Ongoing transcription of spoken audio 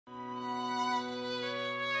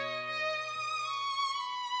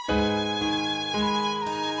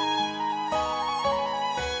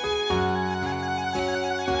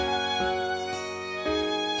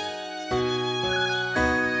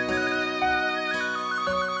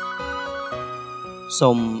សូ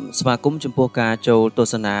មស្វាគមន៍ចំពោះការចូលទ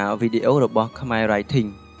ស្សនាវីដេអូរបស់ Khmer Writing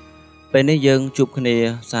ពេលនេះយើងជួបគ្នា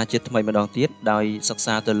សារជាតិថ្មីម្ដងទៀតដោយសិក្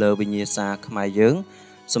សាទៅលើវិញ្ញាសាខ្មែរយើង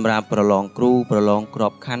សម្រាប់ប្រឡងគ្រូប្រឡងក្រ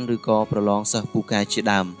បខ័ណ្ឌឬក៏ប្រឡងសិស្សពូកែជា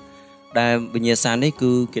ដើមដែលវិញ្ញាសានេះ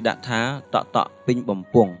គឺគេដាក់ថាតក់ពេញបំ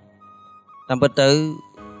ពង់តាមពិតទៅ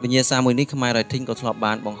វិញ្ញាសាមួយនេះ Khmer Writing ក៏ធ្លាប់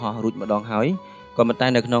បានបង្ហោះរួចម្ដងហើយក៏ប៉ុន្តែ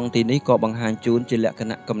នៅក្នុងទីនេះក៏បង្ហាញជូនជាលក្ខ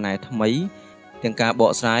ណៈកំណែថ្មីទាំងការប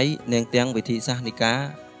កស្រាយនិងទាំងវិធីសាស្ត្រនៃការ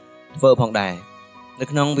ធ្វើផងដែរនៅ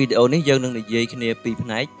ក្នុងវីដេអូនេះយើងនឹងនិយាយគ្នាពីរផ្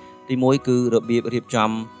នែកទី1គឺរបៀបរៀបចំ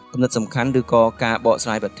គំនិតសំខាន់ឬក៏ការបកស្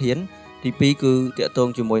រាយប្រធានទី2គឺតាក់ទង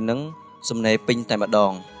ជាមួយនឹងសំណេរពេញតែម្ដ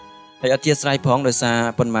ងហើយអធិស្ឋានផងដោយសារ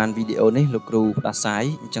ប៉ុន្មានវីដេអូនេះលោកគ្រូផ្ដាសាយ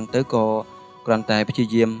អញ្ចឹងទៅក៏គ្រាន់តែព្យា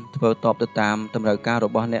យាមធ្វើតបទៅតាមតម្រូវការរ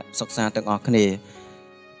បស់អ្នកសិក្សាទាំងអស់គ្នា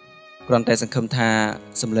គ្រាន់តែសង្ឃឹមថា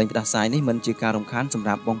សម្លេងផ្ដាសាយនេះមិនជាការរំខានសម្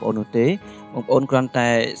រាប់បងប្អូននោះទេបងប្អូនគ្រាន់តែ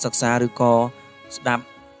សិក្សាឬក៏ស្ដាប់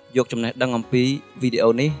យកចំណេះដឹងអំពីវីដេ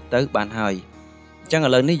អូនេះទៅបានហើយអញ្ចឹងឥ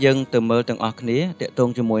ឡូវនេះយើងទៅមើលទាំងអស់គ្នាតាក់ទង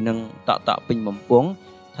ជាមួយនឹងតក់ពេញបំពង់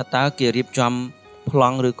ថាតើគេរៀបចំប្ល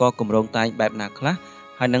ង់ឬក៏គម្រោងតែងបែបណាខ្លះ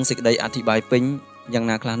ហើយនឹងសេចក្តីអធិប្បាយពេញយ៉ាង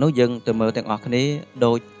ណាខ្លះនោះយើងទៅមើលទាំងអស់គ្នា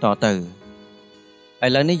ដូចតទៅឥ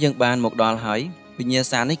ឡូវនេះយើងបានមកដល់ហើយវិញ្ញា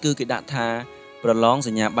សានេះគឺគេដាក់ថាប្រឡងស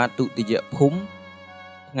ញ្ញាបត្រទុតិយភូមិ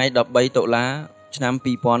ថ្ងៃ13តុលាឆ្នាំ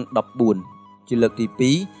2014ជាលើកទី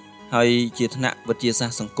2ហើយជាថ្នាក់វិទ្យាសា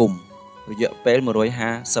ស្ត្រសង្គមរយៈពេល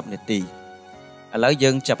150នាទីឥឡូវយើ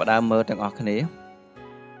ងចាប់ផ្ដើមមើលទាំងអស់គ្នា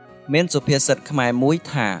មានសុភាសិតខ្មែរមួយ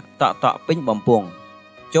ថាតក់ពេញបំពង់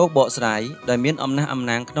ចូលបកស្រាយដោយមានអំណះអំ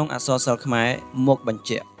ណាងក្នុងអក្សរសិល្ប៍ខ្មែរមកបញ្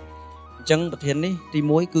ជាក់អញ្ចឹងប្រធាននេះទី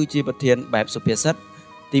1គឺជាប្រធានបែបសុភាសិត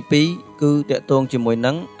ទី2គឺតាក់ទងជាមួយ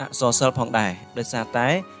នឹងអក្សរសិល្ប៍ផងដែរដោយសារតែ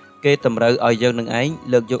គេតម្រូវឲ្យយើងនឹងឯង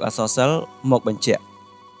លើកយកអក្សរសិល្ប៍មកបញ្ជាក់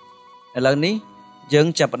ឥឡូវនេះយើង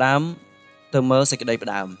ចាប់ផ្ដើមទៅមើលសេចក្តីផ្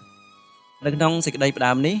ដើមនៅក្នុងសេចក្តីផ្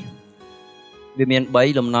ដើមនេះវាមាន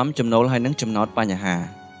3លំនាំចំណូលហើយនឹងចំណោទបញ្ហា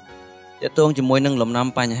តាក់ទងជាមួយនឹងលំនាំ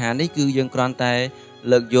បញ្ហានេះគឺយើងគ្រាន់តែ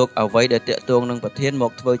លើកយកអ្វីដែលតាក់ទងនឹងប្រធានម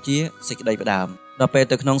កធ្វើជាសេចក្តីផ្ដើមដល់ពេល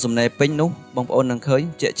ទៅក្នុងសំណេរពេញនោះបងប្អូននឹងឃើញ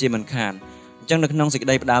ជាក់ជាមិនខានអញ្ចឹងនៅក្នុងសេចក្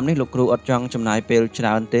តីផ្ដើមនេះលោកគ្រូអត់ចង់ចំណាយពេលច្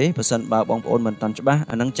រើនទេប្រសិនបើបងប្អូនមិនតាន់ច្បាស់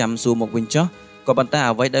អានឹងចាំសួរមកវិញចុះក៏ប៉ុន្តែ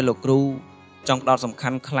អ្វីដែលលោកគ្រូចង់ដោតសំខា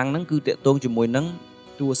ន់ខ្លាំងហ្នឹងគឺតាក់ទងជាមួយនឹង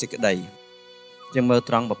តួសេចក្តីយើងមើល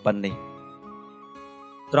ត្រង់ប៉ុណ្្នេះ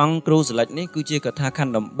ត្រង់គ្រូសិលិចនេះគឺជាកថាខណ្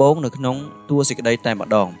ឌដំបូងនៅក្នុងតួសេចក្តីតែម្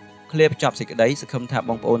ដងឃ្លាបញ្ចប់សេចក្តីសង្ឃឹមថា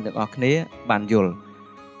បងប្អូនទាំងអស់គ្នាបានយល់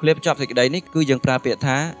ឃ្លាបញ្ចប់សេចក្តីនេះគឺយើងប្រើពាក្យ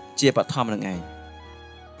ថាជាបឋមនឹងឯង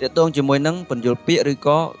តាក់ទងជាមួយនឹងបញ្យលពាក្យឬ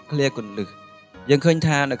ក៏ឃ្លាគន្លឹះយើងឃើញ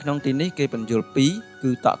ថានៅក្នុងទីនេះគេបញ្យល2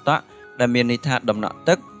គឺតក់ដែលមានន័យថាដំណក់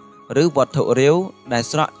ទឹកឬវត្ថុរាវដែល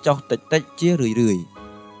ស្រក់ចុះតិចជារឿយ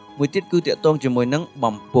មួយទៀតគឺតាក់ទងជាមួយនឹង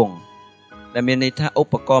បំពង់ដែលមានន័យថាឧ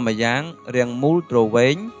បករណ៍មួយយ៉ាងរាងមូលទ្រវែ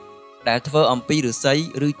ងដែលធ្វើអំពីឫស្សី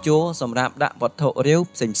ឬជ័រសម្រាប់ដាក់វត្ថុរាវ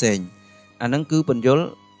ផ្សេងអានឹងគឺបញ្យល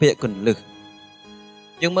ពាក្យកន្លឹះ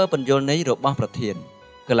យើងមើលបញ្យលន័យរបស់ប្រធាន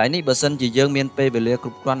កន្លែងនេះបើសិនជាយើងមានពេលវេលាគ្រ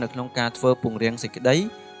ប់គ្រាន់នៅក្នុងការធ្វើពង្រៀងសេចក្តី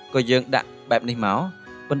ក៏យើងដាក់បែបនេះមក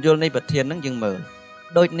បញ្យលន័យប្រធាននឹងយើងមើល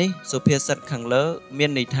ដូចនេះសុភាសិតខាងលើមា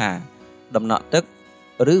នន័យថាដំណក់ទឹក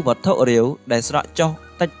ឬវត្ថុរាវដែលស្រក់ចុះ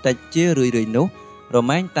តិចជារឿយនោះរ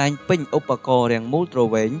មែងតែងពេញឧបករណ៍រាងមូលទ្រ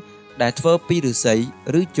វែងដែលធ្វើពីឫស្សី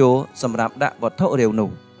ឬជ័រសម្រាប់ដាក់វត្ថុរាវនោះ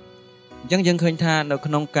អញ្ចឹងយើងឃើញថានៅ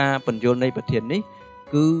ក្នុងការបញ្យលនៃប្រធាននេះ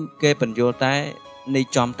គឺគេបញ្យលតែន័យ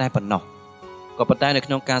ចំតែប៉ុណ្ណោះក៏ប៉ុន្តែនៅ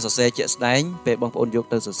ក្នុងការសរសេរជាក់ស្ដែងពេលបងប្អូនយក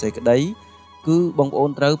ទៅសរសេរក្តីគឺបងប្អូន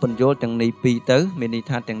ត្រូវបញ្យលទាំងន័យ2ទៅមានន័យ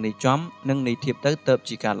ថាទាំងន័យចំនិងន័យធៀបទៅ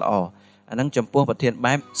ជាការល្អអានឹងចំពោះប្រធាន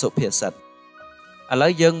បែបសុភាសិតឥឡូ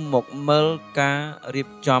វយើងមកមើលការរៀប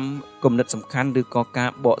ចំគំនិតសំខាន់ឬក៏ការ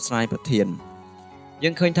បកស្រាយប្រធានយើ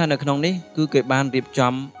ងឃើញថានៅក្នុងនេះគឺគេបានរៀប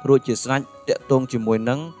ចំរួចជាស្រេចតាក់ទងជាមួយ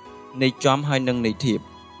នឹងន័យចំហើយនិងន័យធៀប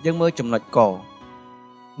យើងមើលចំណុចក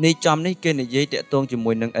ន័យចំនេះគេនិយាយតាក់ទងជា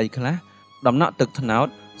មួយនឹងអីខ្លះដំណក់ទឹកត្នោត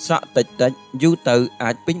ស្រក់តិចយូរទៅអា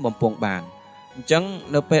ចពេញបំពង់បានអញ្ចឹង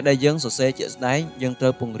នៅពេលដែលយើងសរសេរជាក់ស្ដែងយើងត្រូ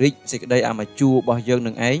វពង្រីកសេចក្តីអាមជូររបស់យើង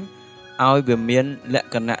នឹងឯងឲ្យវាមានល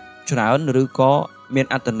ក្ខណៈច្រើនឬក៏មាន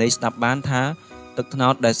អត្ថន័យស្ដាប់បានថាទឹកត្នោ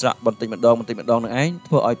តដែលស្រក់បន្តិចម្ដងនឹងឯង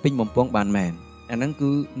ធ្វើឲ្យពេញបំពង់បានមែនអាហ្នឹង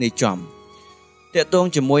គឺន័យចំតាក់ទង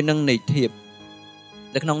ជាមួយនឹងន័យធៀប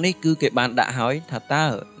នៅក្នុងនេះគឺគេបានដាក់ឲ្យថាតើ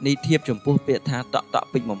ន័យធៀបចំពោះពាក្យថាតក់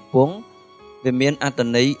ពេញបំពង់វាមានអត្ថ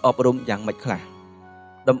ន័យអប់រំយ៉ាងម៉េចខ្លះ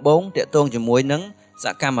ដំបូងតាក់ទងជាមួយនឹងស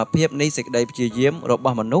កម្មភាពនៃសេចក្តីព្យាយាមរប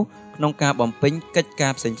ស់មនុស្សក្នុងការបំពេញកិច្ចកា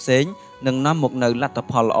រផ្សេងនឹងនាំមកនូវលទ្ធ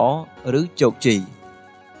ផលល្អឬជោគជ័យ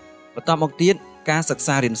បន្តមកទៀតការសិក្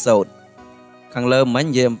សារៀនសូត្រខាងលើមិញ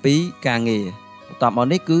និយាយអំពីការងារបន្តមក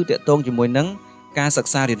នេះគឺតាក់ទងជាមួយនឹង ការសិ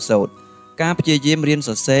ក្សារៀនសូត្រការព្យាយាមរៀនស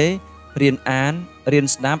រសេររៀនអានរៀន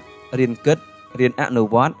ស្ដាប់រៀនគិតរៀនអនុ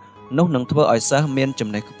វត្តនោះនឹងធ្វើឲ្យសិស្សមានចំ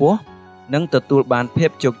ណេះខ្ពស់និងទទួលបានភាព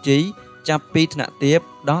ជោគជ័យចាប់ពីថ្នាក់ទាប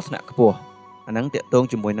ដល់ថ្នាក់ខ្ពស់អានឹងតកតង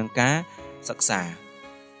ជាមួយនឹងការសិក្សាឥ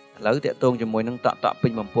ឡូវតកតងជាមួយនឹងតក់ពេ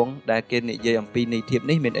ញបំពង់ដែលគេនិយាយអំពីន័យធៀប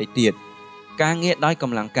នេះមានអីទៀតការងារដោយក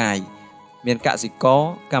ម្លាំងកាយមានកសិករ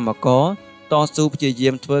កម្មករតស៊ូព្យាយា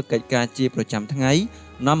មធ្វើកិច្ចការជាប្រចាំថ្ងៃ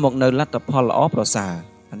នាំមកនៅលទ្ធផលល្អប្រសើរ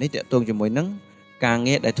អានេះតកតងជាមួយនឹងការ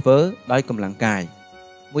ងារដែលធ្វើដោយកម្លាំងកាយ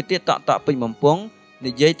មួយទៀតតក់ពេញបំពង់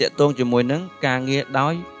និយាយតកតងជាមួយនឹងការងារដោ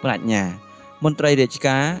យប្រាជ្ញាមន្ត្រីរាជ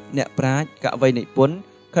ការអ្នកប្រាជ្ញកវីនិពន្ធ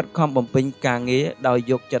ខិតខំបំពេញការងារដោយ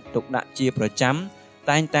យកចិត្តទុកដាក់ជាប្រចាំ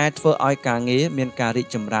តែងតែធ្វើឲ្យការងារមានការរីក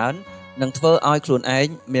ចម្រើននិងធ្វើឲ្យខ្លួនឯង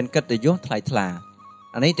មានកិត្តិយសថ្លៃថ្លា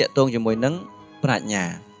អានេះតកតងជាមួយនឹងប្រាជ្ញា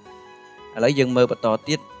ឥឡូវយើងមើលបន្ត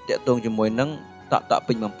ទៀតតកតងជាមួយនឹងតក់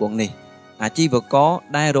ពេញបំពង់នេះអាជីវករ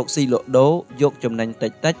ដែលរកស៊ីលក់ដូរយកចំណេញ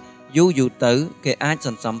តិចយូរទៅគេអាចស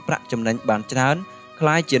ន្សំប្រាក់ចំណេញបានច្រើនค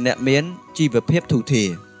ล้ายជាអ្នកមានជីវភាពធូរធារ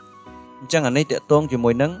អញ្ចឹងអានេះតកតងជាមួ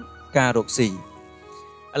យនឹងការរកស៊ីឥ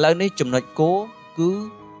ឡូវនេះចំណុចគោលគឺ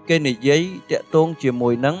គេនិយាយតកតងជាមួ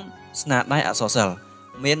យនឹងស្នាដៃអក្សរសិល្ប៍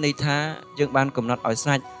មានន័យថាយើងបានកំណត់ឲ្យស្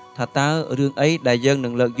រេចថាតើរឿងអីដែលយើងនឹ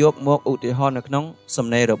ងលើកយកមកឧទាហរណ៍នៅក្នុងសំ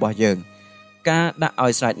ណេររបស់យើងការដាក់ឲ្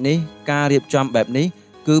យស្រេចនេះការរៀបចំបែបនេះ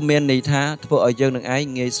គឺមានន័យថាធ្វើឲ្យយើងនឹងឯង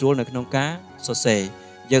ងាយស្រួលនៅក្នុងការសរសេរ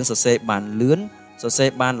យើងសរសេរបានលឿនសរសេរ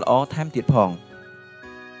បានល្អថែមទៀតផង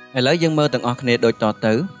ឥឡូវយើងមើលទាំងអស់គ្នាដូចត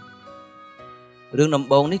ទៅរឿងដំ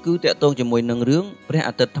បូងនេះគឺតកតងជាមួយនឹងរឿងព្រះ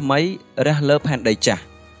អាទិត្យថ្មីរះលើផែនដីចាស់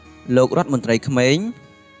លោករដ្ឋមន្ត្រីក្មេង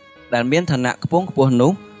ដែលមានឋានៈខ្ពង់ខ្ពស់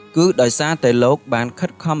នោះគឺដោយសារតែលោកបានខិ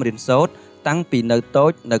តខំរៀនសូត្រតាំងពីនៅតូ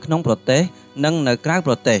ចនៅក្នុងប្រទេសនិងនៅក្រៅ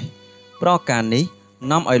ប្រទេសប្រការនេះ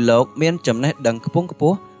នាំឲ្យលោកមានចំណេះដឹងខ្ពង់ខ្ព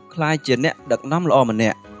ស់คล้ายជាអ្នកដឹកនាំល្អម្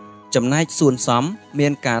នាក់ចំណែកសួនសមមា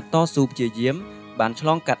នការតស៊ូព្យាយាមបានឆ្ល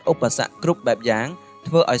ងកាត់ឧបសគ្គគ្រប់បែបយ៉ាង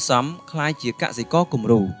ធ្វើឲ្យសមคล้ายជាកសិករគំ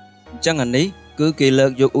រូអញ្ចឹងអានេះគឺគេលើ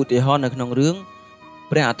កយកឧទាហរណ៍នៅក្នុងរឿង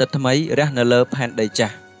ព្រះអាទិត្យថ្មីរះនៅលើផែនដីចា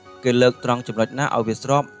ស់គេលើកត្រង់ចំណុចណាឲ្យវាស្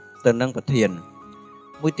របទៅនឹងប្រធាន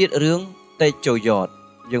មួយទៀតរឿងតេជោយ៉ត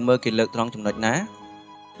យើងមើលគេលើកត្រង់ចំណុចណា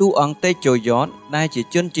តួអង្គតេជោយ៉តដែលជា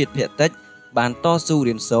ជនជាតិភាគតិចបានតស៊ូ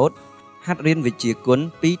រៀនសូត្រហាត់រៀនវិជ្ជាគុណ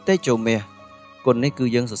ពីតេជោមាសគុណនេះគឺ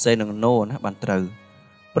យើងសរសេរនឹងណូណាបានត្រូវ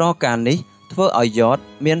ប្រការនេះធ្វើឲ្យយ៉ត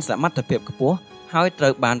មានសមត្ថភាពខ្ពស់ហើយត្រូ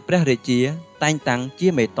វបានព្រះរាជាតែងតាំងជា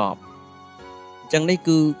មេតបអញ្ចឹងនេះ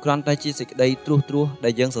គឺគ្រាន់តែជាសេចក្តីត្រួសត្រាសដែ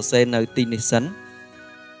លយើងសរសេរនៅទីនេះសិន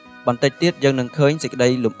បន្តិចទៀតយើងនឹងឃើញសេចក្តី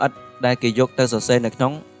លម្អិតដែលគេយកទៅសរសេរនៅក្នុ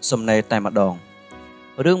ងសំណេរតែម្ដង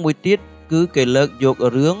រឿងមួយទៀតគឺគេលើកយក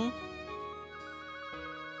រឿង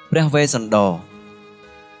ព្រះវេស្សន្តរ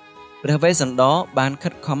ព្រះវេស្សន្តរបានខិ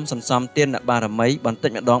តខំសន្សំទានបារមីបន្តិច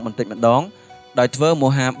ម្ដងដោយធ្វើម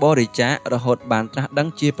ហាបរិច្ចាគរហូតបានត្រាស់ដឹង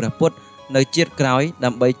ជាព្រះពុទ្ធនៅជាតិក្រោយដើ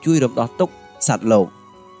ម្បីជួយរំដោះទុក្ខសត្វលោក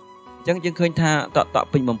អញ្ចឹងយើងឃើញថាតក់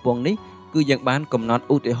ពេញបំពង់នេះគឺយើងបានកំណត់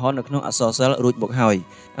ឧទាហរណ៍នៅក្នុងអក្សរសិល្ប៍រួចមកហើយ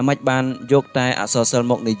មិនបានយកតែអក្សរសិល្ប៍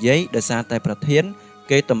មកនិយាយដោយសារតែប្រធាន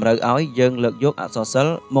គេតម្រូវឲ្យយើងលើកយកអក្សរសិល្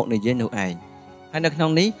ប៍មកនិយាយនោះឯងហើយនៅក្នុ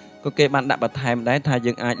ងនេះក៏គេបានដាក់បន្ថែមដែរថា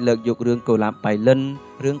យើងអាចលើកយករឿងកុលាបបៃលិន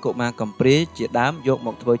រឿងកុមារកំព្រាជាដើមយកម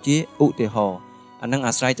កធ្វើជាឧទាហរណ៍អានឹង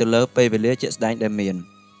អាស្រ័យទៅលើពេលវេលាជាក់ស្ដែងដែលមាន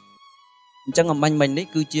អញ្ចឹងអំបញ្ញមិញនេះ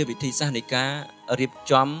គឺជាវិធីសាស្ត្រនៃការរៀប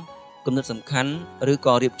ចំគំនិតសំខាន់ឬ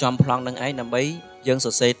ក៏រៀបចំប្លង់នឹងឯងដើម្បីយើងស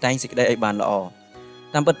រសេរតែងសេចក្តីឲ្យបានល្អ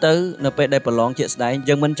តាមពិតទៅនៅពេលដែលប្រឡងជាក់ស្ដែង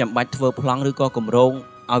យើងមិនចាំបាច់ធ្វើប្លង់ឬក៏គម្រោង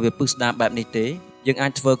ឲ្យវាពឹស្ដារបែបនេះទេយើងអា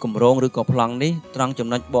ចធ្វើគម្រោងឬក៏ប្លង់នេះត្រង់ចំ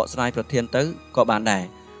ណុចបកស្រាយប្រធានទៅក៏បានដែរ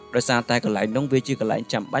ដោយសារតែកន្លែងនោះវាជាកន្លែង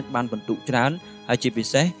ចាំបាច់បានបន្ទុកច្រើនហើយជាពិ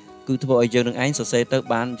សេសគឺធ្វើឲ្យយើងនឹងឯងសរសេរទៅ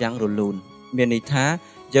បានយ៉ាងរលូនមានន័យថា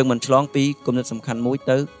យើងមិនឆ្លងពីគំនិតសំខាន់មួយ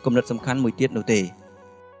ទៅគំនិតសំខាន់មួយទៀតនោះទេឥ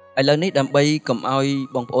ឡូវនេះដើម្បីកុំឲ្យ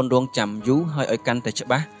បងប្អូនរងចាំយូរហើយឲ្យកាន់តែច្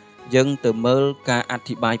បាស់យើងទៅមើលការអ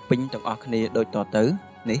ធិប្បាយពេញទាំងអស់គ្នាដូចតទៅ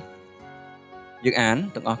នេះយើងអាន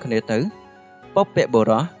ទាំងអស់គ្នាទៅពពៈបុ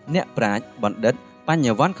រសអ្នកប្រាជ្ញបណ្ឌិតបញ្ញ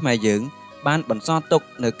វន្តខ្មែរយើងបានបន្សល់ទុក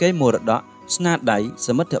នៅកេរមរតកស្នាដៃស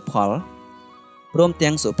មិទ្ធផលព្រម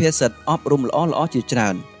ទាំងសុភាសិតអប់រំល្អជាច្រើ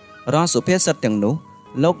នរាល់សុភាសិតទាំងនោះ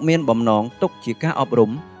លោកមានបំណងទុកជាការអប់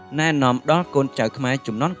រំណែនាំដល់កូនចៅខ្មែរ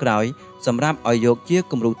ជំនាន់ក្រោយសម្រាប់ឲ្យយកជា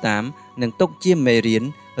គំរូតាមនិងទុកជាមេរៀន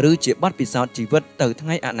ឬជាបទពិសោធន៍ជីវិតទៅថ្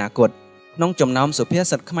ងៃអនាគតក្នុងចំណោមសុភា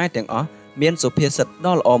សិតខ្មែរទាំងអស់មានសុភាសិត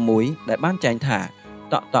ដ៏ល្អមួយដែលបានចែងថា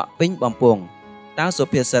តក់ពេញបំពង់តើសុ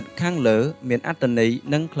ភាសិតខាងលើមានអត្ថន័យ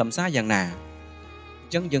និងខ្លឹមសារយ៉ាងណាអ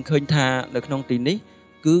ញ្ចឹងយើងឃើញថានៅក្នុងទីនេះ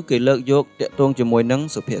គឺគេលើកយកតាក់ទងជាមួយនឹង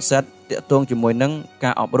សុភាសិតតាក់ទងជាមួយនឹង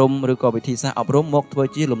ការអប់រំឬក៏វិធីសាស្ត្រអប់រំមកធ្វើ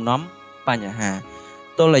ជាលំនាំ បញ្ហា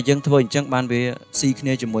តើយើងធ្វើអញ្ចឹងបានវាស៊ីគ្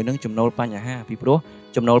នាជាមួយនឹងចំណូលបញ្ហាពីព្រោះ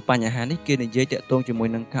ចំណូលបញ្ហានេះគេនិយាយតាក់ទងជាមួយ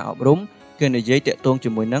នឹងការអប់រំគេនិយាយតាក់ទងជា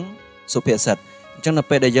មួយនឹងសុភាសិតអញ្ចឹងនៅ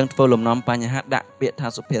ពេលដែលយើងធ្វើលំនាំបញ្ហាដាក់ពាក្យថា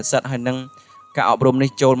សុភាសិតហើយនឹងការអប់រំនេះ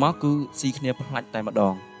ចូលមកគឺស៊ីគ្នាផ្លាច់តែម្ដ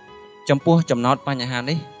ងចំពោះចំណោទបញ្ហា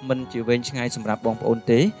នេះមិនជាវែងឆ្ងាយសម្រាប់បងប្អូន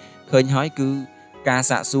ទេឃើញហើយគឺការ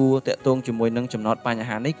សាកសួរតាក់ទងជាមួយនឹងចំណោទបញ្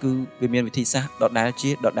ហានេះគឺវាមានវិធីសាស្ត្រដដែលជា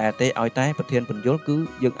ដដែលទេឲ្យតែប្រធានបញ្យលគឺ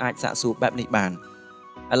យើងអាចសាកសួរបែបនេះបាន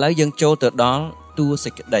ឥឡូវយើងចូលទៅដល់តួសេ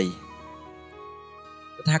ចក្តី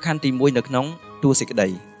កថាខណ្ឌទី1នៅក្នុងតួសេចក្តី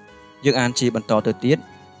យើងអានជាបន្តទៅទៀត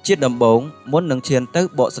ជាដំបូងមុននឹងឈានទៅ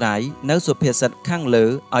បកស្រាយនៅសុភាសិតខាងលើ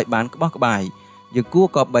ឲ្យបានក្បោះក្បាយយើងគួរ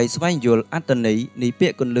ក៏បីស្វែងយល់អត្ថន័យនៃពា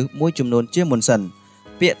ក្យគន្លឹះមួយចំនួនជាមុនសិន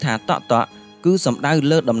ពាក្យថាតក់គឺសំដៅ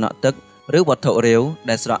លើដំណក់ទឹកឬវត្ថុរាវ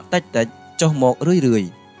ដែលស្រក់តិចចុះមករឿយ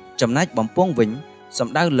ចំណែកបំពង់វិញសំ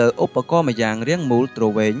ដៅលើឧបករណ៍ម្យ៉ាងរាងមូលទ្រ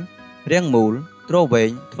វែងរាងមូលទ្រវែង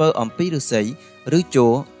ធ្វើអំពីឫស្សីឬជ័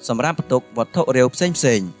រសម្រាប់ផ្ទុកវត្ថុរាវផ្សេ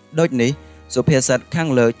ងដូចនេះសុភាសិតខាង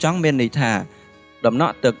លើចង់មានន័យថាដំណ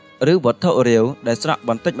ក់ទឹកឬវត្ថុរាវដែលស្រក់ប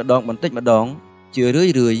ន្តិចម្ដងជារឿ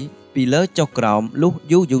យពីលើចុះក្រោមលុះ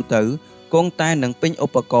យូរទៅគង់តែនឹងពេញឧ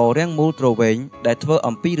បករណ៍រាងមូលទ្រវែងដែលធ្វើ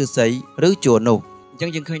អំពីឫស្សីឬជ័រនោះអញ្ចឹង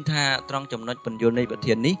យើងឃើញថាត្រង់ចំណុចបញ្យលនៃប្រ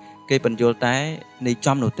ធាននេះគេបញ្យលតែនៃ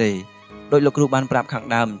ចំនោះទេដោយលោកគ្រូបានប្រាប់ខាង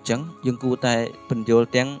ដើមអញ្ចឹងយើងគួរតែបញ្យល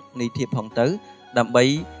ទាំងនៃធៀបផងទៅដើម្បី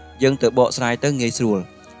យើងទៅបកស្រាយទៅងាយស្រួល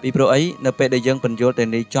ពីព្រោះអីនៅពេលដែលយើងបញ្យលតែ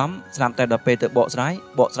នៃចំស្រាប់តែដល់ពេលទៅបកស្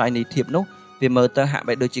រាយនៃធៀបនោះវាមើលទៅហាក់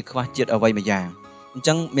បីដូចជាខ្វះជាតិអ្វីមួយយ៉ាងអញ្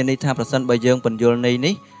ចឹងមានន័យថាប្រសិនបើយើងបញ្យលនៃ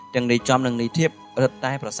នេះទាំងនៃចំនិងនៃធៀបរឹត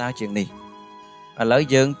តែប្រសើរជាងនេះឥឡូវ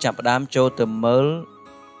យើងចាប់ផ្ដើមចូលទៅមើល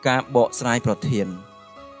ការបកស្រាយប្រធាន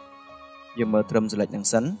យើងមើលត្រឹមសលេចនឹង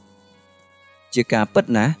សិនជាការពិត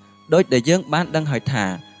ណាស់ដោយដែលយើងបានដឹងហើយថា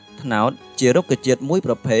ត្នោតជារុក្ខជាតិមួយ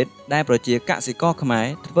ប្រភេទដែលប្រជាកសិករខ្មែរ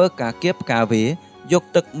ធ្វើការគៀបផ្កាវាយក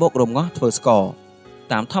ទឹកម្ករងាស់ធ្វើស្ករ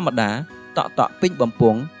តាមធម្មតាតក់ពេញបំព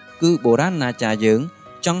ង់គឺបុរាណណាចារ្យយើង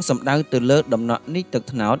ចង់សំដៅទៅលើដំណក់នេះទឹក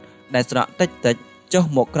ត្នោតដែលស្រក់តិចចុះ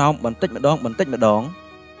មកក្រោមបន្តិចម្ដង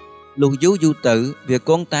លុះយូរទៅវា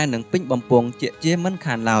គង់តែនឹងពេញបំពង់ជាមិន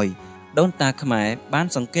ខានឡើយដូនតាខ្មែរបាន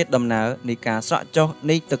សង្កេតដំណើរនៃការស្រក់ចុះ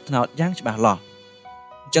នៃទឹកត្នោតយ៉ាងច្បាស់លាស់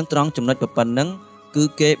អញ្ចឹងត្រង់ចំណុចប៉ុណ្ណឹងគឺ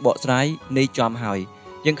គេបកស្រាយនៃចំហើយ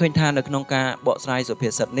យើងឃើញថានៅក្នុងការបកស្រាយសុភា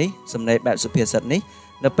សិតនេះសំណេរបែបសុភាសិតនេះ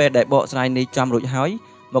នៅពេលដែលបកស្រាយនៃចំរួចហើយ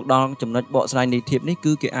មកដល់ចំណុចបកស្រាយនៃធៀបនេះ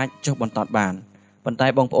គឺគេអាចចុះបន្តបានប៉ុន្តែ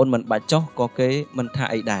បងប្អូនមិនបាច់ចុះក៏គេមិនថា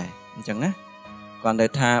អីដែរអញ្ចឹងណាគាត់តែ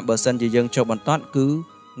ថាបើសិនជាយើងចុះបន្តគឺ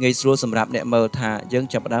ងាយស្រួលសម្រាប់អ្នកមើលថាយើង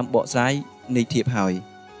ចាប់ផ្ដើមបកស្រាយនៃធៀបហើយ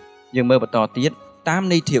យើងមើលបន្តទៀតតាម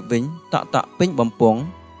នៃធៀបវិញតក់ពេញបំពង់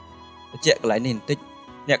បញ្ជាក់កន្លែងនេះបន្តិច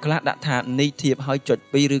អ្នកខ្លះដាក់ថានៃធៀបហើយចុច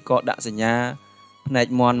2ឬក៏ដាក់សញ្ញាផ្នែក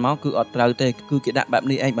មន់មកគឺអត់ត្រូវទេគឺគេដាក់បែប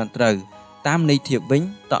នេះឯងបានត្រូវតាមនៃធៀបវិញ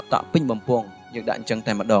តក់ពេញបំពង់យើងដាក់អញ្ចឹង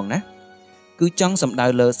តែម្ដងណាគឺចង់សំដៅ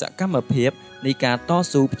លើសកម្មភាពនៃការត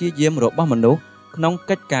ស៊ូព្យាយាមរបស់មនុស្សក្នុង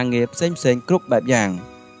កិច្ចការងារផ្សេងគ្រប់បែបយ៉ាង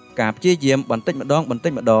ការព្យាយាមបន្តិចម្ដ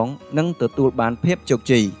ងនឹងទទួលបានភាពជោគ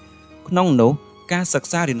ជ័យក្នុងនោះការសិក្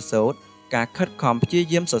សារៀនសូត្រការខិតខំព្យា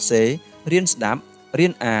យាមសរសេររៀនស្ដាប់រៀ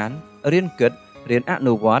នអានរៀនគិតរៀនអ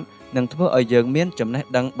នុវត្តនឹងធ្វើឲ្យយើងមានចំណេះ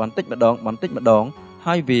ដឹងបន្តិចម្ដង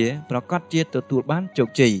ហើយវាប្រកាសជាទទួលបានជោគ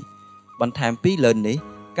ជ័យបន្ថែមពីលើនេះ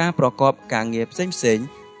ការប្រកបការងារផ្សេង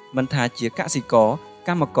មិនថាជាកសិករក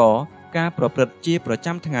ម្មករការប្រព្រឹត្តជាប្រ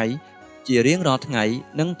ចាំថ្ងៃជារៀងរាល់ថ្ងៃ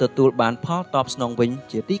នឹងទទួលបានផលតបស្នងវិញ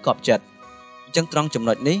ជាទីកប់ចិត្តអញ្ចឹងត្រង់ចំ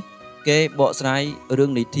ណុចនេះគេបកស្រាយរឿ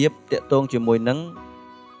ងនិទានតាក់ទងជាមួយនឹង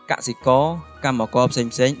កសិករកម្មករផ្សេ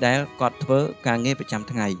ងដែលគាត់ធ្វើការងារប្រចាំ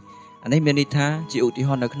ថ្ងៃអានេះមានន័យថាជាឧទាហ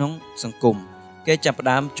រណ៍នៅក្នុងសង្គមគេចាប់ផ្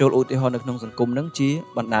ដើមចូលឧទាហរណ៍នៅក្នុងសង្គមនឹងជា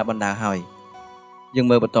បណ្ដាហើយយើង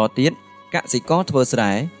មើលបន្តទៀតកសិករធ្វើស្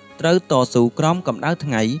រែត្រូវតស៊ូក្រោមកម្ដៅ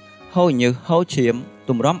ថ្ងៃហូរញើសហូរឈាម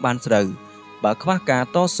ទម្រាំបានស្រូវបើខ្វះការ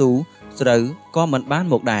តស៊ូស្រូវក៏មិនបាន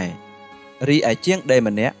មកដែររីឯជាងដេរ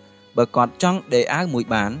ម្នាក់បើគាត់ចង់ដេរអាវមួយ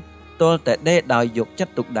បានទល់តែដេរដោយយកចិត្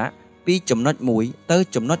តទុកដាក់ពីចំណុចមួយទៅ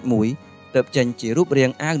ចំណុចមួយទើបចេញជារូបរា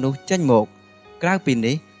ងអាវនោះចេញមកក្រៅពី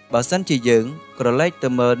នេះបើសិនជាយើងក្រឡេកទៅ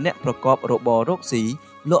មើលអ្នកប្រកបរបររកស៊ី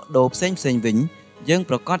លក់ដូរផ្សេងវិញយើង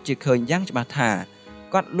ប្រកាសជាឃើញយ៉ាងច្បាស់ថា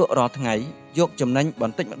គាត់លក់រាល់ថ្ងៃយកចំណេញប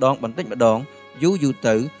ន្តិចម្ដងយូរ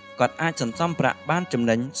ទៅគាត់អាចសន្សំប្រាក់បានចំ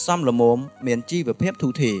ណេញសមល្មមមានជីវភាពធូ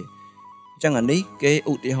រធារអញ្ចឹងអានេះគេ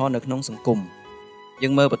ឧទាហរណ៍នៅក្នុងសង្គមយើ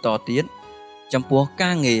ងមើលបន្តទៀតចំពោះ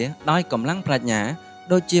ការងារដោយកម្លាំងប្រាជ្ញា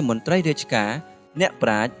ដូចជាមន្ត្រីរាជការអ្នកប្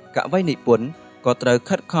រាជ្ញកវីនិពន្ធក៏ត្រូវ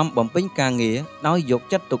ខិតខំបំពេញការងារដោយយក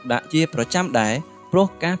ចិត្តទុកដាក់ជាប្រចាំដែរព្រោះ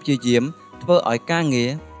ការព្យាយាមធ្វើឲ្យការងារ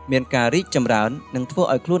មានការរីកចម្រើននិងធ្វើ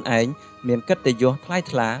ឲ្យខ្លួនឯងមានកិត្តិយសថ្លៃ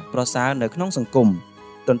ថ្លាប្រសើរនៅក្នុងសង្គម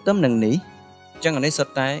ទន្ទឹមនឹងនេះចឹងនេះសុទ្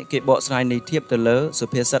ធតែគេបកស្រាយន័យធៀបទៅលើសុ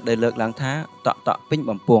ភាសិតដែលលើកឡើងថាតក់ពេញ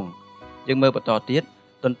បំពង់យើងមើលបន្តទៀត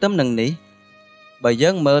ទន្ទឹមនឹងនេះបើយើ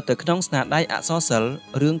ងមើលទៅក្នុងស្នាដៃអក្សរសិល្ប៍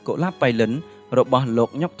រឿងកុលាបបៃលិនរបស់លោក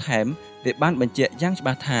ញុកថែមវាបានបញ្ជាក់យ៉ាងច្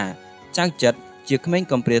បាស់ថាចៅចិត្រជាក្មេង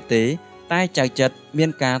កំព្រាទេតែចៅចិត្រមាន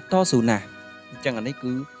ការតស៊ូណាស់អញ្ចឹងអានេះ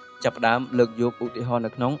គឺចាប់ផ្ដើមលើកយកឧទាហរណ៍នៅ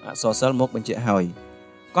ក្នុងអក្សរសិល្ប៍មកបញ្ជាក់ហើយ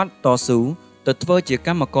គាត់តស៊ូទៅធ្វើជាក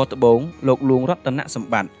ម្មករត្បូងលោកលួងរតនសម្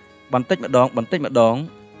បត្តិបន្តិចម្ដង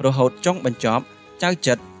រហូតចុងបញ្ចប់ចៅ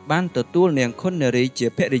ចិត្របានទទួលនាងខុននារីជា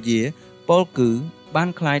ភរិយាពលគឺបាន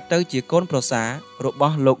ក្លាយទៅជាកូនប្រសាររប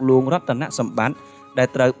ស់លោកលួងរតនសម្បត្តិដែល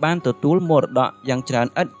ត្រូវបានទទួលមរតកយ៉ាងច្រើន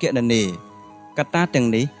ឥតគណនាកត្តាទាំង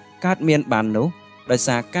នេះកើតមានបាននោះដោយ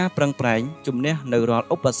សារការប្រឹងប្រែងជំនះនៅរាល់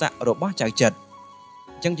ឧបសគ្គរបស់ចៅចិត្រ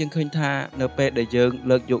អញ្ចឹងយើងឃើញថានៅពេលដែលយើង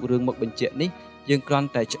លើកយករឿងមកបញ្ជាក់នេះយើងគ្រាន់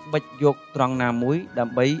តែច្បិចយកត្រង់ណាមួយដើ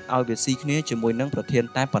ម្បីឲ្យវាស៊ីគ្នាជាមួយនឹងប្រធាន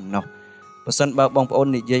តែប៉ុណ្ណោះបើសិនបើបងប្អូន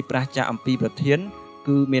និយាយប្រាសចាកអំពីប្រធាន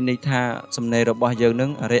គឺមានន័យថាសំណេររបស់យើងនឹ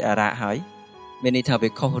ងអរិយអរៈហើយមានន័យថាវា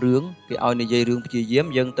ខុសរឿងវាឲ្យនិយាយរឿងព្យាយាម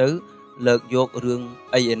យើងទៅលើកយករឿង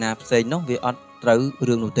អីឯណាផ្សេងនោះវាអត់ត្រូវ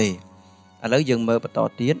រឿងនោះទេឥឡូវយើងមើលបន្ត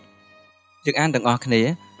ទៀតយើងអានទាំងអស់គ្នា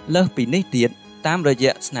លើសពីនេះទៀតតាមរ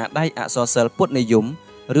យៈស្នាដៃអក្សរសិល្ប៍ពុទ្ធនិយម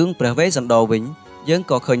រឿងព្រះវេស្សន្តរវិញយើង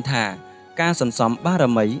ក៏ឃើញថាការសន្សំបារ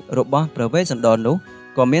មីរបស់ព្រះវេស្សន្តរនោះ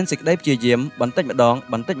ក៏មានសេចក្តីព្យាយាមបន្តិចម្ដ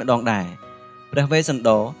ងដែរព្រះវេស្សន្ត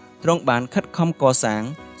រទ្រង់បានខិតខំកសាង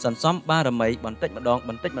សន្សំបារមីបន្តិចម្ដ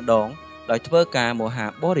ងដោយធ្វើការមហា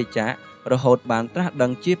បរិច្ចាគរហូតបានត្រាស់ដឹ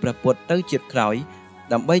ងជាព្រះពុទ្ធទៅជាតិក្រោយ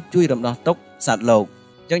ដើម្បីជួយរំដោះទុក្ខសត្វលោក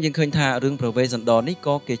អញ្ចឹងយើងឃើញថារឿងព្រះវេស្សន្តរនេះ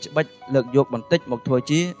ក៏គេច្បិចលើកយកបន្តិចមកធ្វើ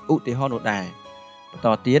ជាឧទាហរណ៍នោះដែរបន្ត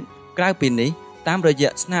ទៀតក្រៅពីនេះតាមរ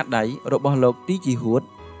យៈស្នាដៃរបស់លោកទីជីហួត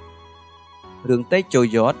រឿងតេជោ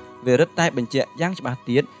យតវារឹតតែបញ្ជាក់យ៉ាងច្បាស់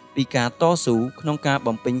ទៀតពីការតស៊ូក្នុងការ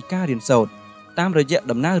បំពេញការរៀនសូត្រតាមរយៈ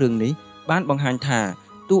ដំណើររឿងនេះបានបង្ហាញថា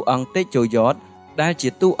តួអង្គតេជោយតដែលជា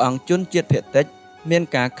តួអង្គជនជាតិភាគតិចមាន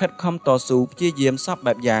ការខិតខំតស៊ូព្យាយាមសព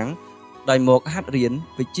បែបយ៉ាងដោយមកហាត់រៀន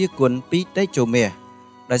វិជ្ជាគុណពីតេជោមាស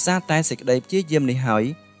ដោយសារតែសេចក្តីព្យាយាមនេះហើយ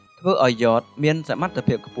ធ្វើឲ្យយតមានសមត្ថ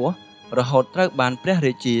ភាពខ្ពស់រហូតត្រូវបានព្រះ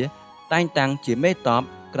រាជាតែងតាំងជាមេតប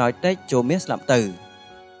ក្រោយតេជោមាសស្លាប់ទៅ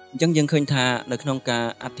អញ្ចឹងយើងឃើញថានៅក្នុងការ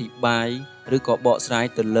អធិប្បាយឬក៏បកស្រាយ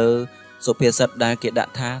ទៅលើសុភាសិតដែលគេដា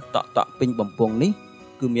ក់ថាតក់ពេញបំពង់នេះ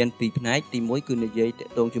គឺមានពីរផ្នែកទី1គឺនិយាយតា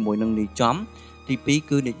ក់ទងជាមួយនឹងន័យចំទី2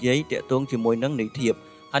គឺនិយាយតាក់ទងជាមួយនឹងន័យធៀប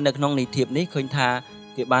ហើយនៅក្នុងន័យធៀបនេះឃើញថា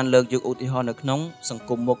គេបានលើកយកឧទាហរណ៍នៅក្នុងសង្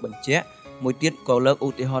គមមកបញ្ជាក់មួយទៀតក៏លើកឧ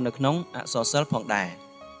ទាហរណ៍នៅក្នុងអក្សរសិល្ប៍ផងដែរ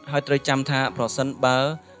ហើយត្រូវចាំថាប្រសិនបើ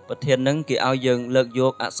ប្រធាននឹងគេឲ្យយើងលើកយ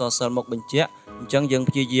កអក្សរសិល្ប៍មកបញ្ជាក់អញ្ចឹងយើង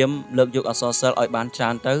ព្យាយាមលើកយកអក្សរសិល្ប៍ឲ្យបានច្រើ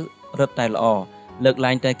នទៅរឹតតែល្អលើក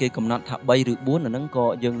ឡើងតែគេកំណត់ថា3ឬ4អាហ្នឹងក៏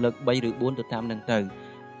យើងលើក3ឬ4ទៅតាមហ្នឹងទៅ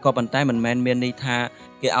ក៏ប៉ុន្តែមិនមែនមានន័យថា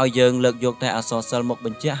គេឲ្យយើងលើកយកតែអក្សរសិល្ប៍មកប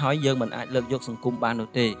ញ្ជាក់ហើយយើងមិនអាចលើកយកសង្គមបាននោះ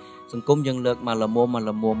ទេសង្គមយើងលើកមកល្មម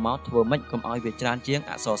មកធ្វើម៉េចកុំឲ្យវាច្រើនជាង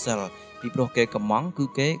អក្សរសិល្ប៍ពីព្រោះគេកំងគឺ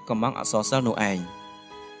គេកំងអក្សរសិល្ប៍នោះឯង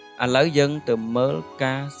ឥឡូវយើងទៅមើល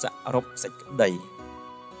ការសរុបសេចក្តី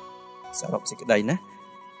ណា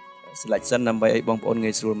selection ដើម្បីឲ្យបងប្អូន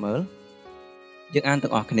ងាយស្រួលមើលយើងអាន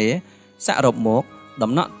ទាំងអស់គ្នាសរុបមក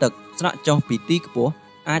ដំណក់ទឹកស្រក់ចុះពីទីខ្ពស់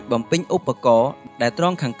អាចបំពេញឧបករណ៍ដែលត្រ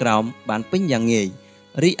ង់ខាងក្រោមបានពេញយ៉ាងងាយ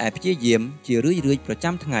រីឯព្យាយាមជារឿយប្រ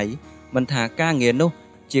ចាំថ្ងៃមិនថាការងារនោះ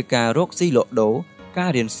ជាការរកស៊ីលក់ដូរការ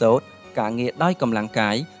រៀនសូត្រការងារដោយកម្លាំង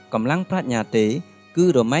កាយកម្លាំងប្រាជ្ញាទេគឺ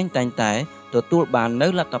រមែងតែងតែទទួលបាននូ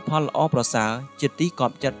វលទ្ធផលល្អប្រសើរជាទីក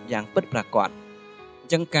ប់ចិត្តយ៉ាងពិតប្រាកដអ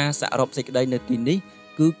ញ្ចឹងការសរុបសេចក្តីនៅទីនេះ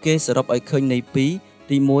គឺគេសរុបឲ្យឃើញនៃ2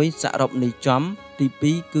ទី1សរុបនៃចំទី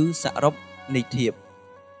2គឺសរុបនៃធៀប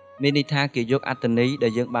មានន័យថាគេយកអត្ថន័យដែ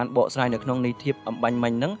លយើងបានបកស្រាយនៅក្នុងនៃធៀបអំបញ្ញមិ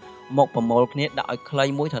ញហ្នឹងមកប្រមូលគ្នាដាក់ឲ្យខ្លី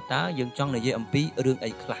មួយថាតើយើងចង់និយាយអំពីរឿង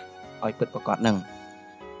អីខ្លះឲ្យពិតប្រាកដហ្នឹង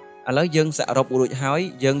ឥឡូវយើងសរុបរួចហើយ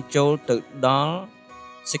យើងចូលទៅដល់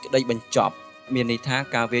សេចក្តីបញ្ចប់មានន័យថា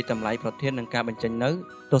ការវាយតម្លៃប្រធាននិងការបញ្ចេញនៅ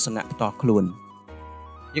ទស្សនៈផ្ទាល់ខ្លួន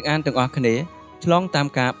យើងអានទាំងអស់គ្នាឆ្លងតាម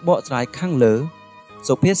ការបកស្រាយខាងលើ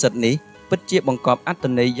សុភាសិតនេះពិតជាបង្កប់អត្ថ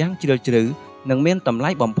ន័យយ៉ាងជ្រាលជ្រៅនិងមានតម្លៃ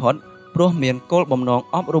បំផុតព្រោះមានគោលបំណង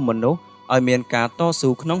អប់រំមនុស្សឲ្យមានការតស៊ូ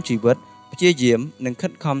ក្នុងជីវិតព្យាយាមនិងខិ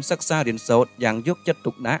តខំសិក្សារៀនសូត្រយ៉ាងយកចិត្ត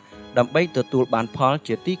ទុកដាក់ដើម្បីទទួលបានផល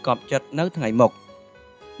ជាទីកប់ចិត្តនៅថ្ងៃមុខ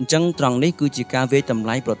អញ្ចឹងត្រង់នេះគឺជាការវាយតម្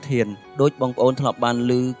លៃប្រធានដោយបងប្អូនធ្លាប់បាន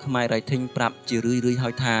ឮខ្មែរ Writing ប្រាប់ជារឿយហើ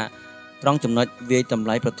យថាត្រង់ចំណុចវាយតម្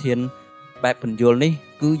លៃប្រធានបែបពន្យល់នេះ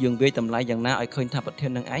គឺយើងវាយតម្លៃយ៉ាងណាឲ្យឃើញថាប្រធា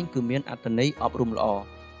ននឹងឯងគឺមានអត្ថន័យអប់រំល្អ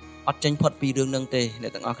អត់ចេញផុតពីរឿងនឹងទេអ្ន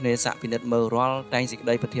កទាំងអស់គ្នាសាកពិនិត្យមើលរាល់តែងសេចក្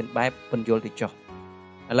តីប្រធានបែបពន្យល់ទៅចុះ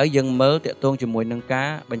ឥឡូវយើងមើលតាក់ទងជាមួយនឹងការ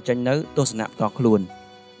បញ្ចេញនៅទស្សនៈផ្ទាល់ខ្លួន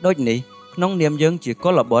ដូចនេះក្នុងនាមយើងជា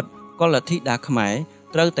កុលបុត្រកុលធីតាខ្មែរ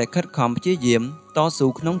ត្រូវតែខិតខំព្យាយាមតស៊ូ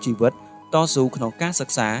ក្នុងជីវិតតស៊ូក្នុងការសិ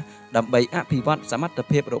ក្សាដើម្បីអភិវឌ្ឍសមត្ថ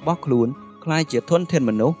ភាពរបស់ខ្លួនក្លាយជាធនធាន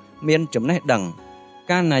មនុស្សមានចំណេះដឹង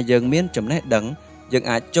កាលណាយើងមានចំណេះដឹងយើង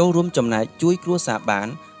អាចចូលរួមចំណែកជួយគ្រួសារបាន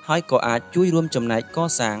ហើយក៏អាចជួយរួមចំណែកក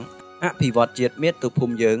សាងអភិវឌ្ឍជាតិមាតុភូ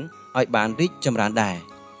មិយើងឲ្យបានរីកចម្រើនដែរ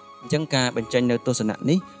អញ្ចឹងការបញ្ចេញនៅទស្សនៈ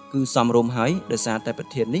នេះគឺសមរម្យហើយដោយសារតែប្រ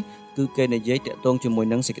ធាននេះគឺគេនិយាយតាក់ទងជាមួយ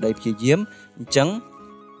នឹងសេចក្តីព្យាយាមអញ្ចឹង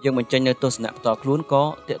យើងបញ្ចេញនៅទស្សនៈផ្ទាល់ខ្លួនក៏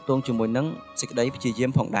តាក់ទងជាមួយនឹងសេចក្តីព្យាយា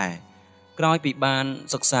មផងដែរក្រោយពីបាន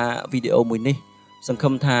សិក្សាវីដេអូមួយនេះសង្ឃឹ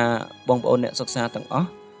មថាបងប្អូនអ្នកសិក្សាទាំងអស់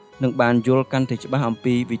នឹងបានយល់កាន់តែច្បាស់អំ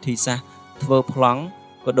ពីវិធីសាស្ត្រធ្វើប្លង់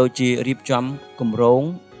ក៏ដូចជារៀបចំគម្រោង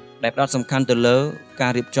ដែលផ្ដោតសំខាន់ទៅលើកា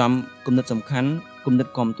ររៀបចំគំនិតសំខាន់គំនិត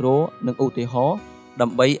គាំទ្រនិងឧទាហរណ៍ដើ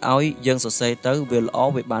ម្បីឲ្យយើងសរសេរទៅវាល្អ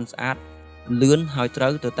វាបានស្អាតលឿនហើយត្រូ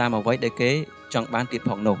វទៅតាមអ្វីដែលគេចង់បានទៀត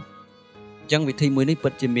ផងនោះអញ្ចឹងវិធីមួយនេះពិ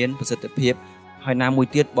តជាមានប្រសិទ្ធភាពហើយណាមួយ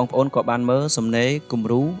ទៀតបងប្អូនក៏បានមើលសំណេរគំ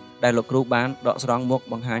រូដែលលោកគ្រូបានដកស្រង់មក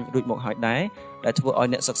បង្ហាញរួចមកហើយដែរដែលធ្វើឲ្យ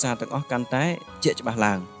អ្នកសិក្សាទាំងអស់កាន់តែជាក់ច្បាស់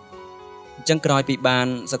ឡើងអញ្ចឹងក្រោយពីបាន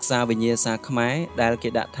សិក្សាវិញ្ញាសាខ្មែរដែលគេ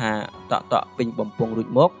ដាក់ថាតក់ពេញបំពង់រួច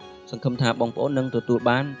មកសង្ឃឹមថាបងប្អូននឹងទទួល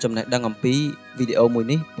បានចំណេះដឹងអំពីវីដេអូមួយ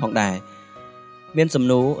នេះផងដែរមានសំ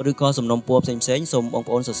ណួរឬក៏សំណុំពរផ្សេងៗសូមបង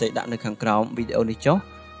ប្អូនសរសេរដាក់នៅខាងក្រោមវីដេអូនេះចុះ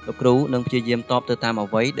លោកគ្រូនឹងព្យាយាមតបទៅតាម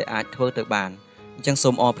អ្វីដែលអាចធ្វើទៅបានអញ្ចឹងសូ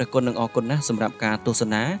មអរព្រះគុណនិងអរគុណណាស់សម្រាប់ការទស្ស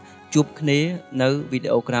នាជួបគ្នានៅវីដេ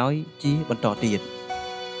អូក្រោយជាបន្តទៀត